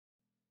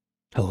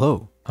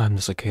Hello, I'm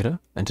the Cicada,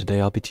 and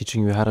today I'll be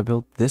teaching you how to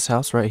build this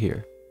house right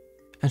here.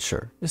 And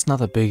sure, it's not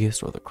the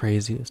biggest or the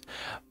craziest,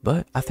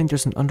 but I think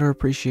there's an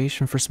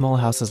underappreciation for small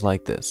houses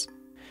like this.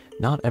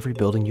 Not every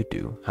building you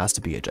do has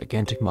to be a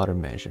gigantic modern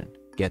mansion.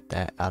 Get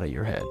that out of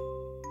your head.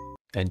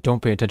 And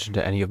don't pay attention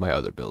to any of my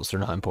other builds, they're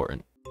not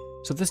important.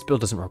 So this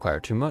build doesn't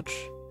require too much,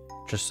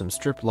 just some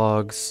strip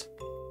logs,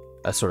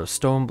 a sort of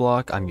stone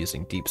block. I'm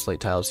using deep slate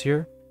tiles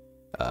here,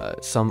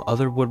 some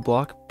other wood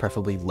block,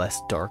 preferably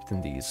less dark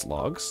than these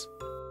logs,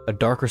 a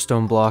darker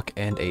stone block,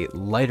 and a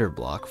lighter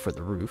block for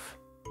the roof.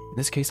 In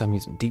this case, I'm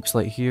using deep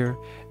slate here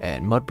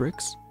and mud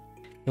bricks.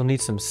 You'll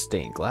need some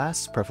stained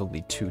glass,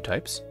 preferably 2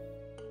 types.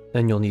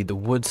 Then you'll need the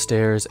wood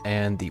stairs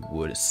and the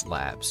wood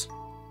slabs.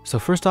 So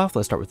first off,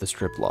 let's start with the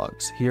strip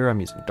logs. Here I'm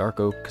using dark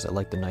oak because I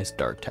like the nice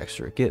dark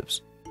texture it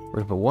gives.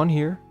 We're gonna put one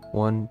here,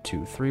 1,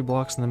 2, 3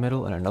 blocks in the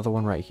middle, and another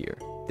one right here.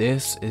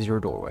 This is your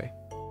doorway.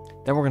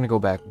 Then we're gonna go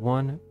back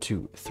 1,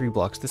 2, 3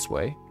 blocks this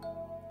way,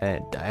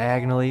 and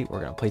diagonally,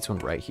 we're gonna place one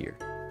right here.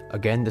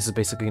 Again, this is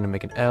basically gonna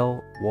make an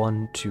L,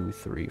 1, 2,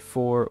 3,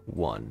 4,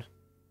 1.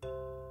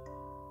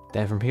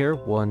 Then from here,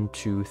 1,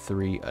 2,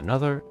 3,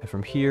 another, and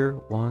from here,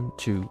 1,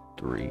 2,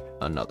 3,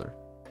 another.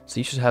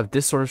 So you should have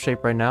this sort of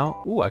shape right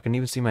now. Ooh, I can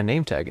even see my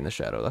name tag in the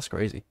shadow, that's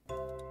crazy.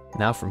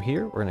 Now from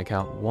here, we're gonna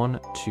count 1,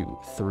 2,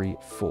 3,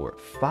 4,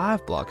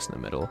 5 blocks in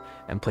the middle,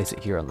 and place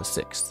it here on the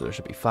 6th. So there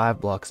should be 5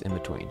 blocks in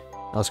between.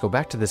 Now let's go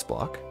back to this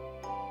block,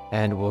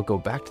 and we'll go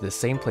back to the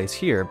same place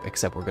here,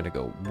 except we're gonna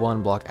go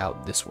 1 block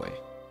out this way.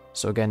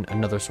 So again,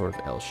 another sort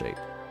of L shape.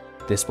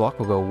 This block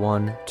will go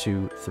 1,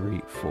 2,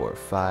 3, 4,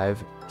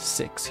 5,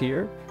 6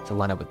 here to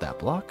line up with that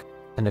block.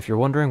 And if you're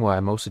wondering why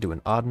I'm mostly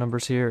doing odd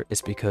numbers here,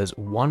 it's because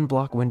 1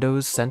 block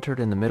windows centered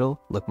in the middle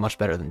look much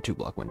better than 2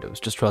 block windows.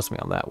 Just trust me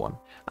on that one.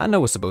 I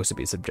know it's supposed to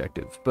be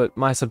subjective, but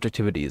my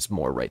subjectivity is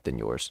more right than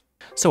yours.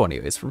 So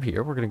anyways, from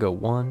here, we're gonna go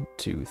 1,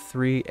 2,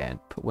 3, and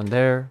put one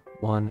there.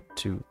 1,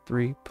 2,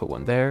 3, put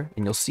one there.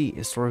 And you'll see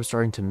it's sort of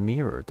starting to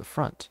mirror the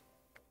front.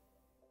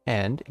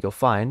 And you'll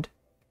find,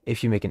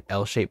 if you make an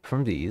L shape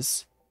from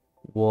these,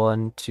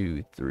 1,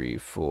 2, 3,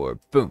 4,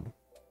 boom.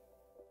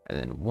 And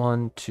then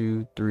 1,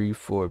 2, 3,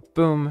 4,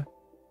 boom.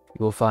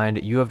 You will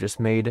find you have just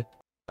made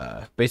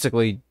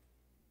basically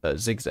a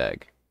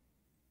zigzag.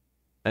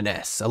 An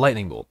S, a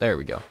lightning bolt. There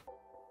we go.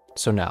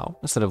 So now,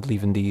 instead of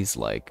leaving these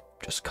like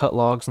just cut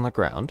logs on the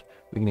ground,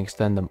 we can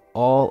extend them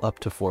all up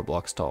to 4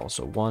 blocks tall.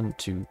 So 1,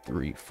 2,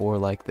 3, 4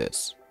 like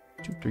this.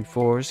 2, 3,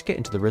 4. Just get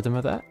into the rhythm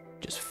of that.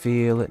 Just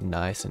feel it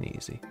nice and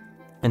easy.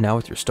 And now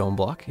with your stone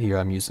block, here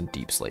I'm using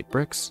deep slate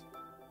bricks.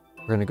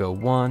 We're gonna go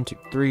 1, 2,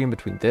 3 in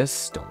between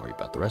this. Don't worry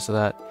about the rest of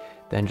that.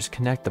 Then just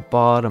connect the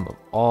bottom of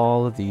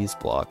all of these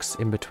blocks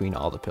in between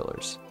all the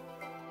pillars.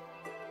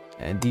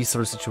 And these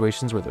sort of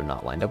situations where they're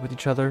not lined up with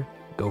each other,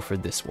 go for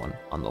this one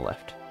on the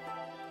left.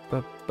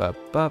 Bop, bop,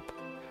 bop,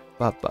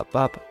 bop, bop,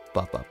 bop,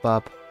 bop, bop,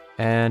 bop,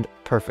 and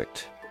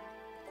perfect.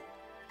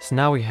 So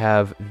now we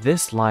have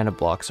this line of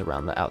blocks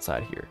around the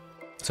outside here.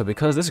 So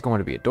because this is going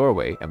to be a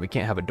doorway, and we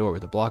can't have a door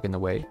with a block in the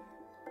way,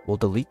 we'll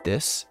delete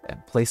this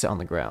and place it on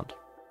the ground.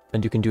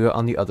 And you can do it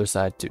on the other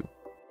side too.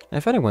 And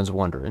if anyone's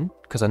wondering,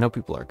 because I know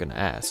people are going to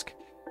ask,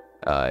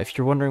 if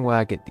you're wondering why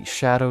I get these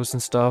shadows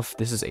and stuff,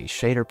 this is a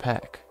shader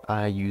pack.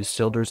 I use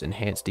Silder's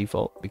Enhanced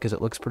Default because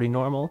it looks pretty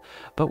normal,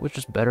 but with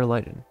just better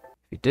lighting.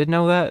 If you did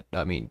know that,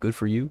 I mean, good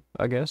for you,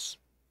 I guess.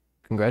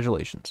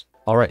 Congratulations.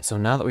 Alright, so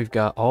now that we've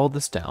got all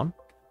this down,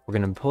 we're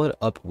going to pull it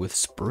up with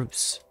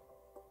spruce.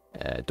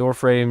 Door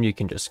frame, you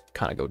can just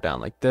kind of go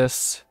down like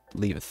this,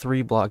 leave a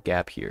 3 block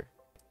gap here.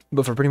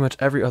 But for pretty much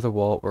every other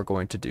wall, we're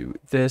going to do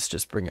this,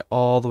 just bring it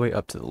all the way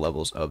up to the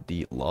levels of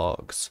the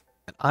logs.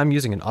 And I'm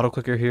using an auto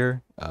clicker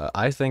here.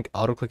 I think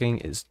auto clicking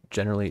is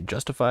generally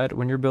justified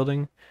when you're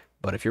building,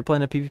 but if you're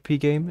playing a PvP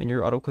game and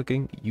you're auto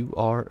clicking, you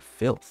are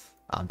filth.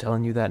 I'm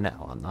telling you that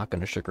now. I'm not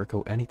going to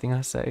sugarcoat anything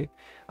I say.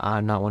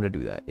 I'm not one to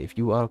do that. If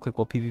you auto click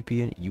while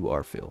PvPing, you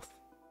are filth.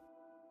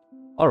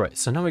 Alright,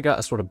 so now we got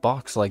a sort of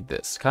box like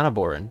this. Kind of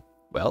boring.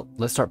 Well,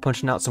 let's start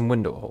punching out some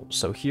window holes.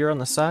 So here on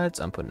the sides,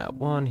 I'm putting out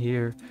 1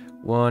 here,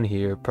 1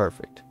 here,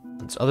 perfect. On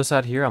this other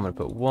side here, I'm going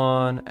to put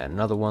 1 and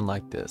another one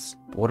like this.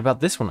 But what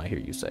about this one, I hear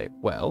you say?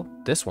 Well,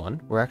 this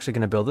one, we're actually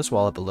going to build this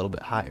wall up a little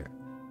bit higher.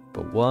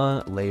 Put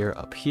 1 layer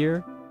up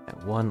here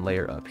and 1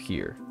 layer up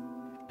here.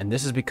 And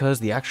this is because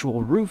the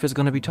actual roof is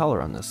going to be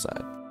taller on this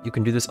side. You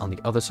can do this on the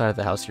other side of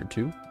the house here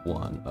too.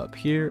 1 up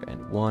here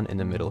and 1 in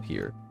the middle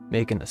here,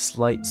 making a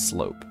slight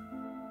slope.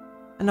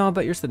 And now I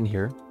bet you're sitting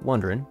here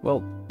wondering,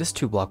 well, this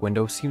 2 block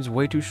window seems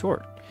way too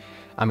short.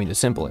 I mean, the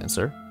simple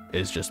answer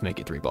is just make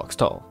it 3 blocks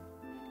tall.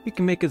 You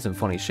can make it some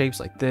funny shapes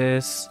like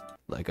this.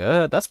 Like,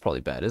 that's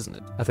probably bad, isn't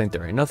it? I think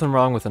there ain't nothing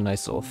wrong with a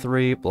nice little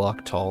 3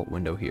 block tall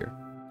window here.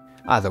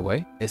 Either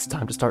way, it's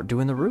time to start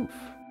doing the roof.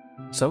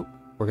 So,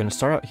 we're gonna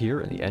start out here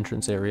in the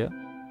entrance area,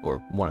 or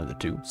one of the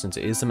 2, since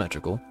it is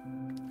symmetrical.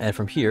 And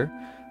from here,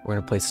 we're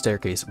gonna place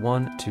staircase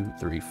 1, 2,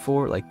 3,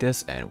 4 like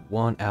this, and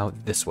 1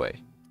 out this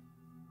way.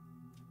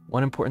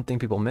 One important thing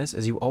people miss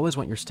is you always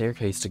want your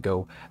staircase to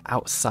go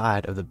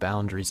outside of the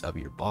boundaries of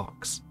your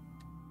box.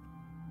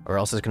 or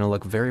else it's going to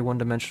look very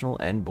one-dimensional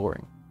and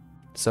boring.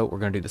 So we're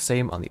going to do the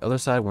same on the other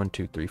side, 1,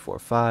 2, 3, 4,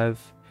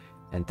 5,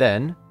 and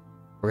then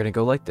we're going to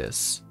go like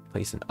this,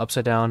 place an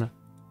upside down,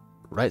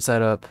 right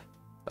side up,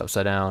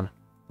 upside down,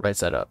 right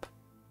side up,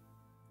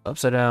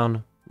 upside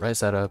down, right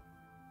side up,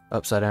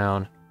 upside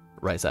down,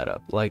 right side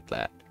up, like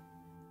that.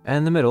 And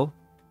in the middle,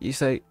 you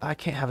say, I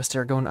can't have a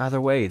stair going either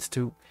way, it's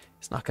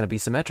not going to be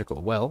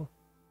symmetrical. Well,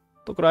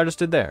 look what I just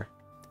did there.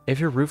 If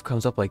your roof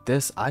comes up like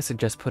this, I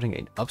suggest putting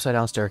an upside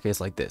down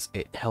staircase like this.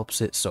 It helps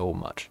it so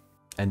much.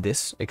 And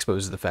this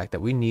exposes the fact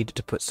that we need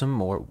to put some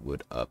more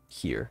wood up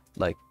here,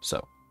 like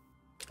so.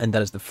 And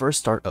that is the first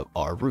start of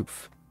our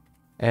roof.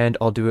 And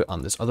I'll do it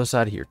on this other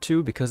side here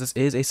too, because this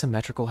is a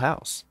symmetrical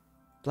house.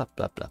 Blop,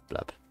 blop, blop,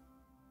 blop.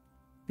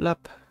 Blop,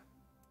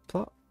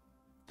 plop,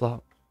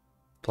 plop,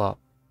 plop,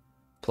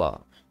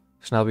 plop.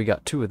 So now we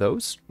got 2 of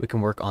those. We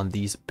can work on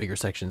these bigger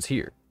sections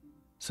here.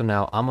 So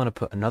now I'm going to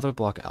put another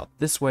block out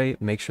this way,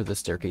 make sure the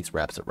staircase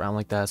wraps around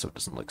like that so it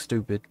doesn't look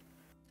stupid.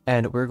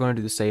 And we're going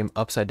to do the same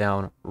upside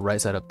down, right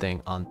side up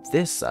thing on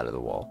this side of the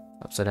wall.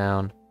 Upside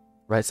down,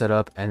 right side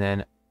up, and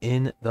then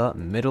in the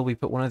middle we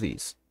put one of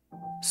these.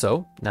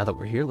 So now that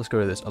we're here, let's go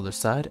to this other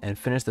side and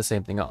finish the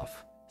same thing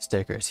off.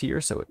 Staircase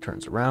here so it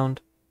turns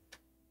around.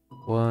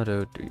 1,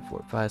 2, 3,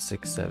 4, 5,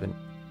 6, 7,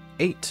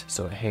 8.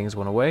 So it hangs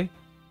one away.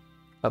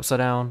 Upside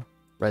down,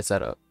 right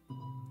side up.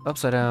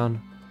 Upside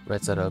down,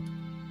 right side up.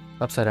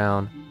 Upside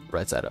down,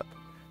 right side up.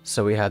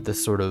 So we have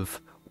this sort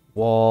of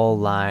wall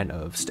line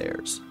of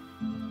stairs.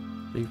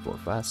 3, 4,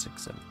 5,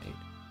 6, 7, 8,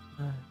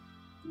 9.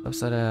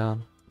 Upside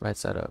down, right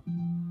side up.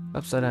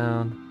 Upside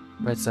down,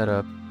 right side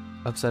up.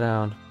 Upside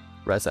down,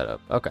 right side up.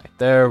 Okay,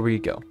 there we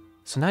go.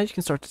 So now you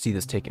can start to see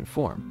this taking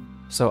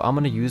form. So I'm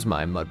going to use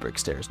my mud brick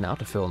stairs now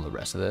to fill in the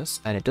rest of this.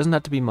 And it doesn't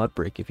have to be mud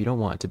brick if you don't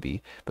want it to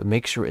be, but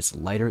make sure it's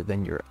lighter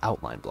than your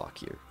outline block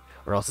here,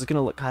 or else it's going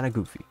to look kind of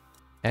goofy.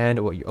 And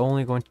what you're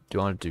only going to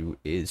want to do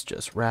is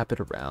just wrap it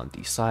around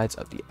the sides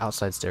of the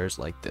outside stairs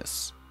like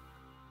this.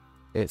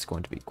 It's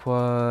going to be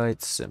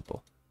quite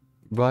simple.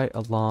 Right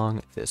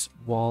along this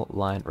wall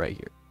line right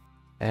here.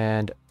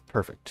 And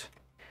perfect.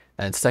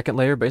 And second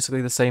layer,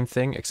 basically the same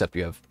thing, except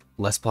you have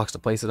less blocks to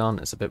place it on.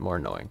 It's a bit more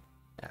annoying.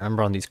 And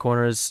remember, on these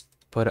corners,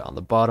 put it on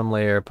the bottom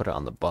layer, put it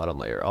on the bottom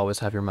layer. Always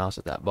have your mouse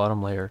at that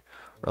bottom layer,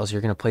 or else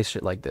you're going to place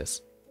shit like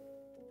this.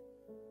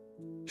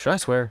 Should I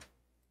swear?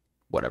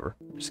 Whatever.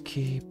 Just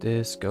keep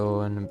this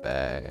going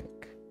back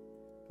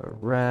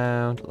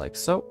around like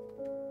so.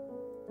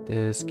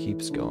 This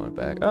keeps going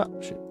back. Oh,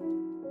 shit.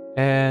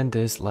 And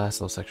this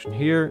last little section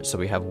here. So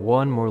we have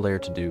one more layer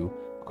to do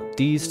on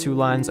these 2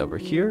 lines over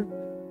here.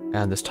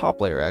 And this top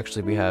layer,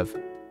 actually, we have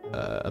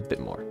a bit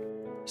more.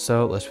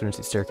 So let's finish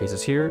these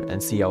staircases here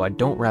and see how I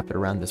don't wrap it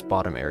around this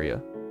bottom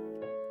area.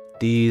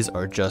 These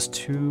are just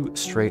 2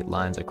 straight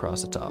lines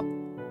across the top.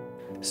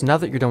 So now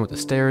that you're done with the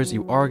stairs,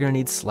 you are going to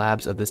need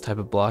slabs of this type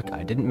of block.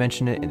 I didn't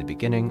mention it in the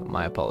beginning,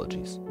 my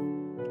apologies.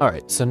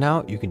 Alright, so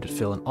now you can just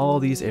fill in all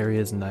these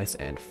areas nice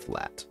and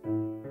flat.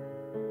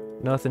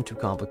 Nothing too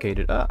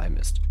complicated. Ah, I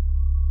missed.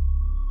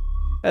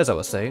 As I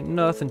was saying,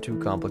 nothing too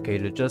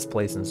complicated, just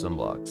placing some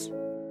blocks.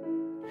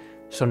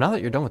 So now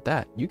that you're done with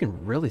that, you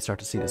can really start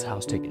to see this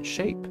house taking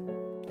shape.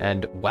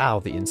 And wow,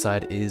 the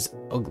inside is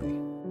ugly.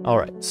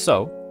 Alright,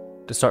 so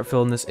to start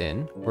filling this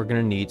in, we're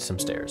going to need some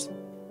stairs.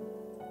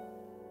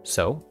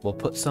 So we'll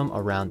put some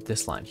around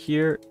this line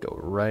here, go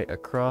right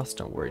across,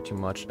 don't worry too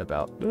much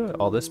about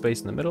all this space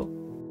in the middle,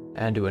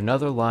 and do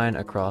another line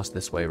across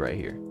this way right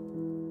here.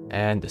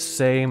 And the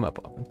same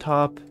up on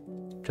top,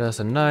 just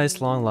a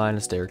nice long line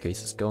of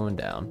staircases going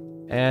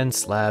down, and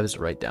slabs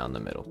right down the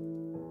middle.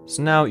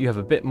 So now you have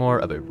a bit more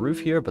of a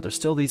roof here, but there's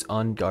still these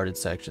unguarded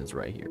sections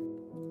right here.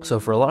 So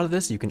for a lot of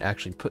this, you can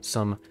actually put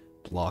some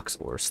blocks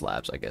or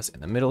slabs, I guess, in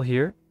the middle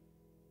here.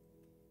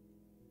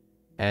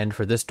 And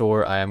for this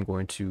door, I am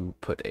going to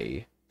put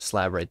a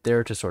slab right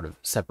there to sort of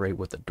separate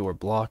what the door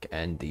block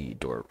and the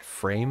door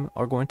frame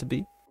are going to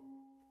be.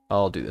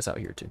 I'll do this out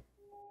here too.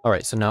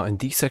 Alright, so now in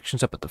these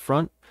sections up at the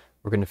front,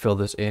 we're going to fill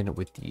this in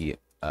with the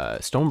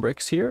stone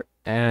bricks here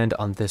and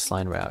on this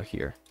line right out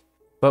here.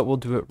 But we'll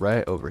do it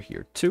right over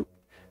here too,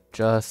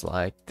 just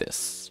like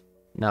this.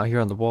 Now here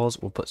on the walls,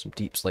 we'll put some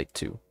deep slate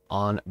too,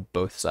 on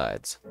both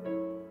sides.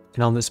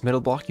 And on this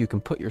middle block, you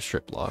can put your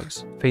strip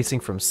logs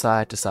facing from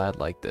side to side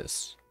like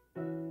this.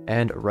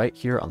 And right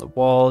here on the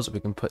walls, we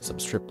can put some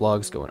strip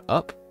logs going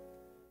up.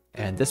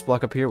 And this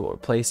block up here will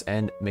replace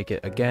and make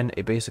it again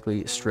a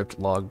basically stripped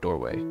log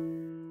doorway.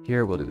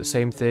 Here we'll do the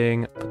same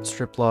thing, put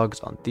strip logs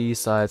on these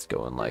sides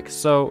going like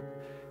so.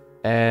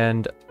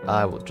 And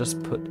I will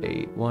just put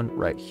a one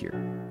right here.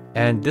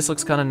 And this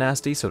looks kind of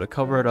nasty, so to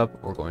cover it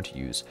up, we're going to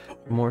use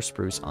more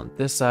spruce on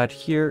this side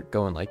here,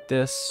 going like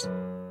this.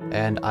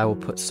 And I will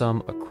put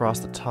some across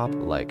the top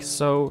like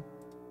so,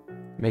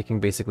 making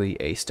basically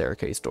a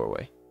staircase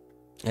doorway.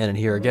 And in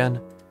here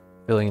again,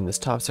 filling in this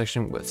top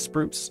section with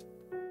spruce.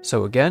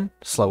 So again,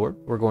 slower,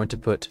 we're going to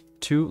put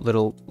 2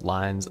 little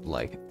lines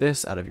like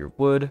this out of your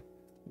wood,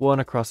 one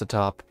across the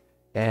top,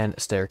 and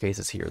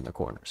staircases here in the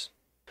corners.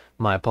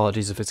 My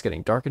apologies if it's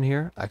getting dark in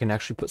here. I can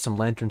actually put some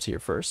lanterns here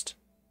first.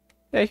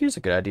 Hey, here's a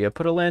good idea.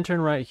 Put a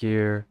lantern right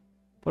here.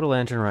 Put a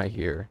lantern right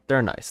here.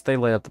 They're nice. They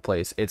light up the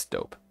place. It's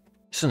dope.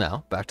 So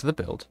now, back to the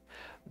build.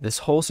 This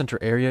whole center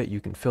area, you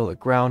can fill the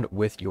ground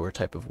with your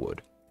type of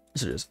wood.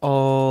 So just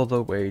all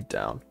the way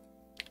down.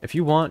 If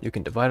you want, you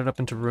can divide it up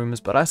into rooms,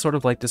 but I sort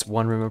of like this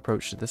one room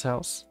approach to this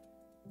house.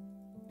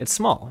 It's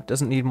small. It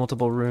doesn't need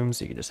multiple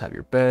rooms. You can just have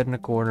your bed in a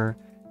corner.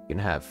 You can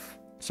have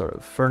sort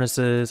of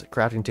furnaces, a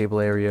crafting table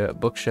area, a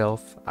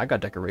bookshelf. I got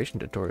decoration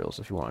tutorials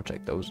if you want to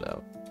check those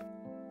out.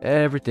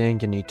 Everything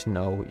you need to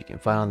know you can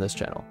find on this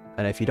channel.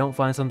 And if you don't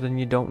find something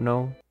you don't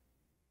know,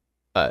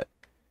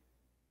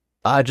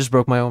 I just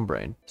broke my own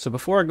brain. So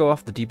before I go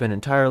off the deep end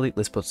entirely,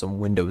 let's put some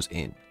windows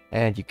in.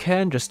 And you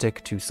can just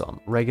stick to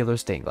some regular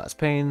stained glass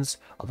panes,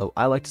 although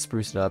I like to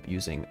spruce it up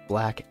using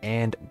black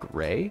and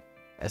gray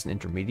as an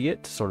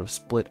intermediate to sort of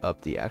split up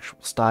the actual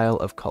style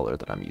of color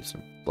that I'm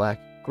using.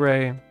 Black,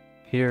 gray,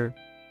 here,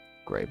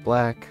 gray,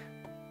 black,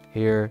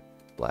 here,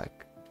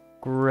 black,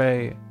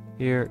 gray,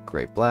 here,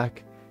 gray,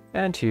 black,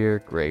 and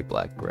here, gray,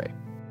 black, gray.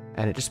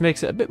 And it just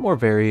makes it a bit more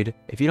varied.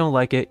 If you don't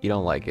like it, you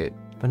don't like it.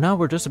 But now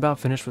we're just about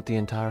finished with the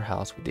entire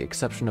house with the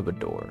exception of a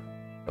door,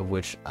 of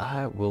which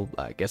I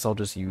guess I'll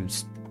just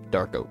use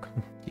dark oak.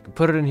 You can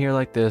put it in here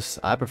like this.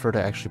 I prefer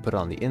to actually put it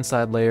on the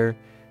inside layer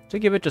to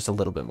give it just a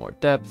little bit more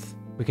depth.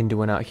 We can do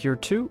one out here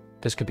too.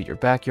 This could be your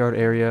backyard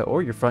area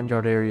or your front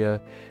yard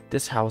area.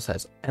 This house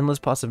has endless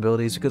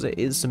possibilities because it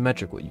is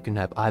symmetrical. You can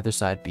have either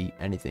side be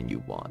anything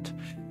you want.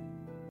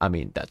 I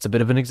mean, that's a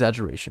bit of an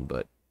exaggeration,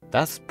 but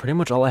that's pretty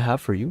much all I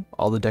have for you.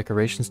 All the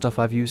decoration stuff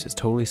I've used is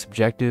totally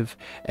subjective,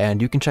 and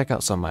you can check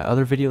out some of my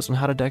other videos on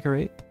how to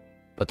decorate.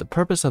 But the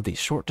purpose of these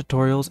short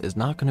tutorials is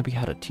not going to be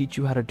how to teach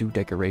you how to do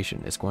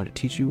decoration. It's going to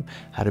teach you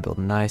how to build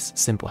nice,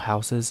 simple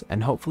houses,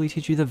 and hopefully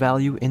teach you the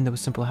value in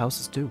those simple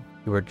houses too.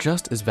 You are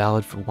just as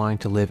valid for wanting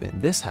to live in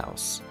this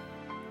house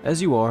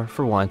as you are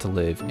for wanting to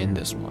live in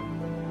this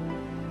one.